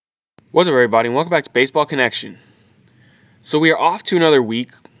What's up, everybody, and welcome back to Baseball Connection. So we are off to another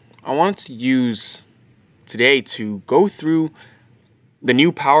week. I wanted to use today to go through the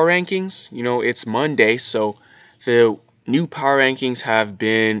new power rankings. It's Monday, so the new power rankings have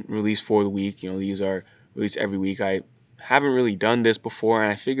been released for the week. These are released every week. I haven't really done this before,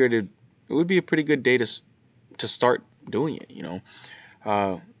 and I figured it would be a pretty good day to start doing it.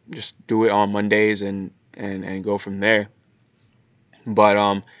 Uh, just do it on Mondays and go from there. But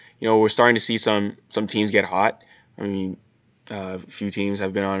we're starting to see some teams get hot. I mean, a few teams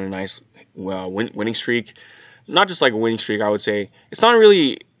have been on a nice winning streak. Not just like a winning streak, I would say. It's not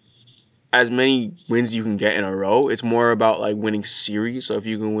really as many wins you can get in a row. It's more about like winning series. So if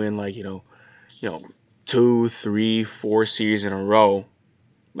you can win like you know, 2, 3, 4 series in a row,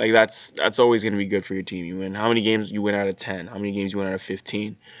 like that's always going to be good for your team. You win how many games you win out of 10, how many games you win out of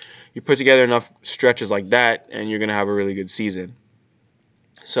 15. You put together enough stretches like that, and you're going to have a really good season.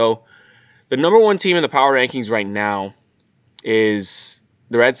 So the number one team in the power rankings right now is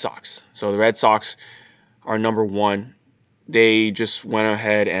the Red Sox. So the Red Sox are number one. They just went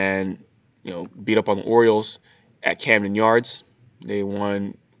ahead and beat up on the Orioles at Camden Yards. They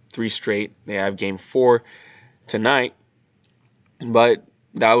won 3 straight. They have game 4 tonight, but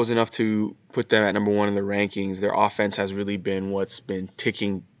that was enough to put them at number one in the rankings. Their offense has really been what's been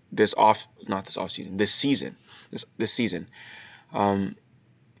ticking this off, not this off season, this season, this season.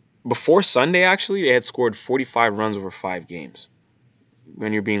 Before Sunday, actually, they had scored 45 runs over 5 games.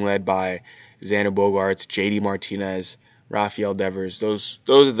 When you're being led by Xander Bogaerts, JD Martinez, Rafael Devers, those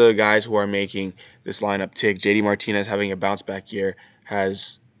are the guys who are making this lineup tick. JD Martinez having a bounce back year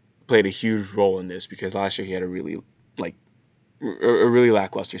has played a huge role in this because last year he had a really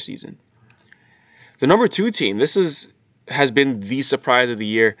lackluster season. The number 2 team, has been the surprise of the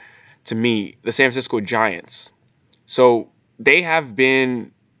year to me, the San Francisco Giants. So they have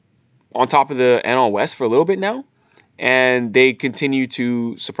been on top of the NL West for a little bit now, and they continue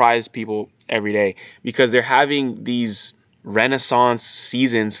to surprise people every day because they're having these renaissance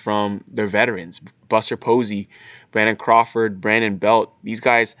seasons from their veterans. Buster Posey, Brandon Crawford, Brandon Belt. These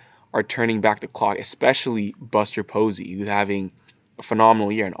guys are turning back the clock, especially Buster Posey, who's having a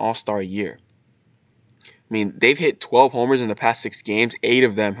phenomenal year, an all-star year. I mean, they've hit 12 homers in the past 6 games. 8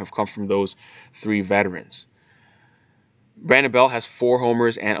 of them have come from those 3 veterans. Brandon Belt has 4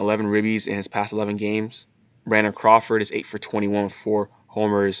 homers and 11 ribbies in his past 11 games. Brandon Crawford is 8 for 21 with 4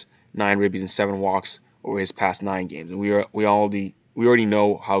 homers, 9 ribbies, and 7 walks over his past 9 games. And we already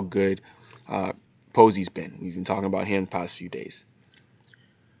know how good Posey's been. We've been talking about him the past few days.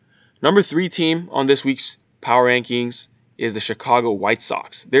 Number 3 team on this week's power rankings is the Chicago White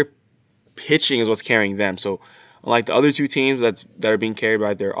Sox. Their pitching is what's carrying them. So unlike the other 2 teams that are being carried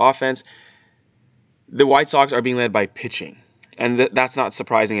by their offense, the White Sox are being led by pitching. And that's not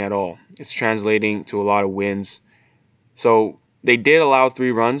surprising at all. It's translating to a lot of wins. So they did allow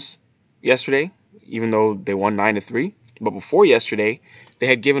 3 runs yesterday, even though they won 9-3. But before yesterday, they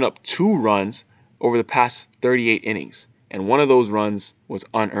had given up 2 runs over the past 38 innings. And one of those runs was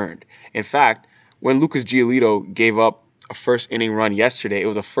unearned. In fact, when Lucas Giolito gave up a first inning run yesterday, it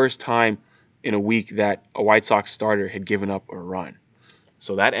was the first time in a week that a White Sox starter had given up a run.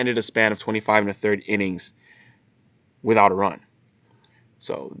 So that ended a span of 25 1/3 innings without a run.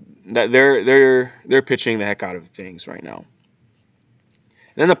 So that they're pitching the heck out of things right now.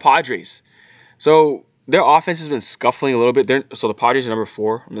 And then the Padres. So their offense has been scuffling a little bit. So the Padres are number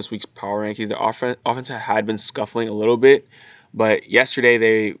 4 on this week's power rankings. Their offense had been scuffling a little bit, but yesterday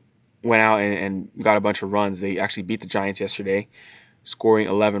they went out and got a bunch of runs. They actually beat the Giants yesterday, scoring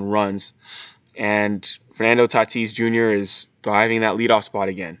 11 runs. And Fernando Tatis Jr. is thriving that leadoff spot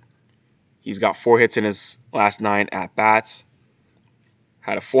again. He's got 4 hits in his last 9 at-bats.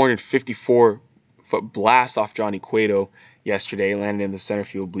 Had a 454-foot blast off Johnny Cueto yesterday, landed in the center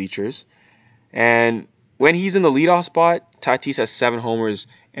field bleachers. And when he's in the leadoff spot, Tatis has 7 homers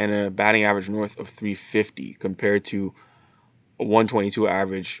and a batting average north of 350 compared to a 122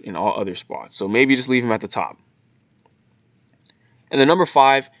 average in all other spots. So maybe just leave him at the top. And the number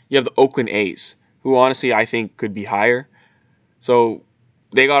 5, you have the Oakland A's, who honestly I think could be higher. So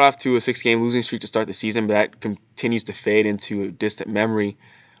they got off to a 6-game losing streak to start the season, but that continues to fade into a distant memory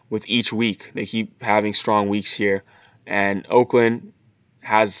with each week. They keep having strong weeks here, and Oakland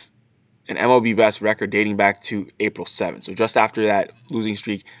has an MLB best record dating back to April 7th. So just after that losing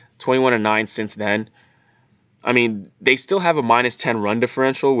streak, 21-9 since then. I mean, they still have a minus 10 run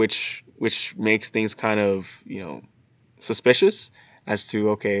differential, which makes things kind of, suspicious as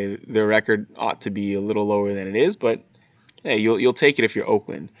to, okay, their record ought to be a little lower than it is, but hey, you'll take it if you're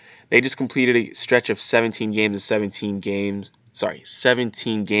Oakland. They just completed a stretch of 17 games in 17 games,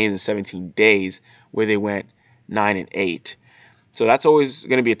 17 games in 17 days where they went 9-8. So that's always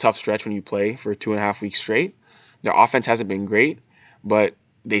going to be a tough stretch when you play for 2.5 weeks straight. Their offense hasn't been great, but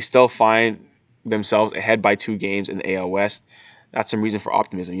they still find themselves ahead by 2 games in the AL West. That's some reason for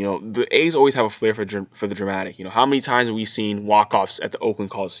optimism. The A's always have a flair for the dramatic. How many times have we seen walk-offs at the Oakland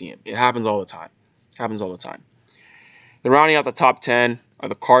Coliseum? It happens all the time. Then rounding out the top 10 are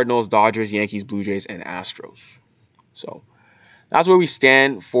the Cardinals, Dodgers, Yankees, Blue Jays, and Astros. So that's where we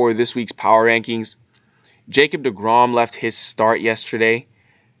stand for this week's power rankings. Jacob deGrom left his start yesterday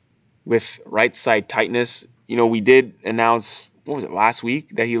with right side tightness. We did announce, what was it, last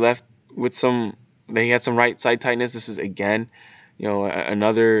week, that he left with that he had some right side tightness. This is again,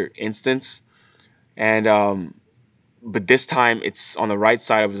 another instance. And but this time it's on the right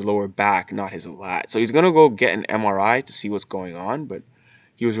side of his lower back, not his lat. So he's gonna go get an MRI to see what's going on. But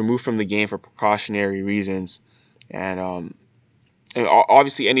he was removed from the game for precautionary reasons, and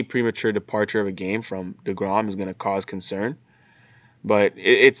obviously any premature departure of a game from deGrom is gonna cause concern. But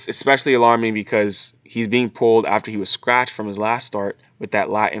it's especially alarming because he's being pulled after he was scratched from his last start with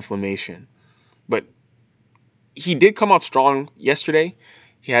that lat inflammation. But he did come out strong yesterday.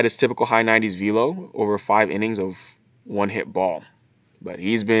 He had his typical high 90s velo over 5 innings of one hit ball. But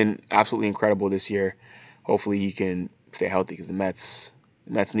he's been absolutely incredible this year. Hopefully he can stay healthy because the Mets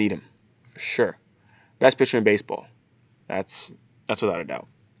need him for sure. Best pitcher in baseball. That's without a doubt.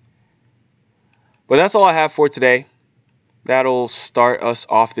 But that's all I have for today. That'll start us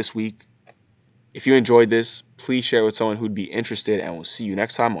off this week. If you enjoyed this, please share with someone who'd be interested, and we'll see you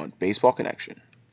next time on Baseball Connection.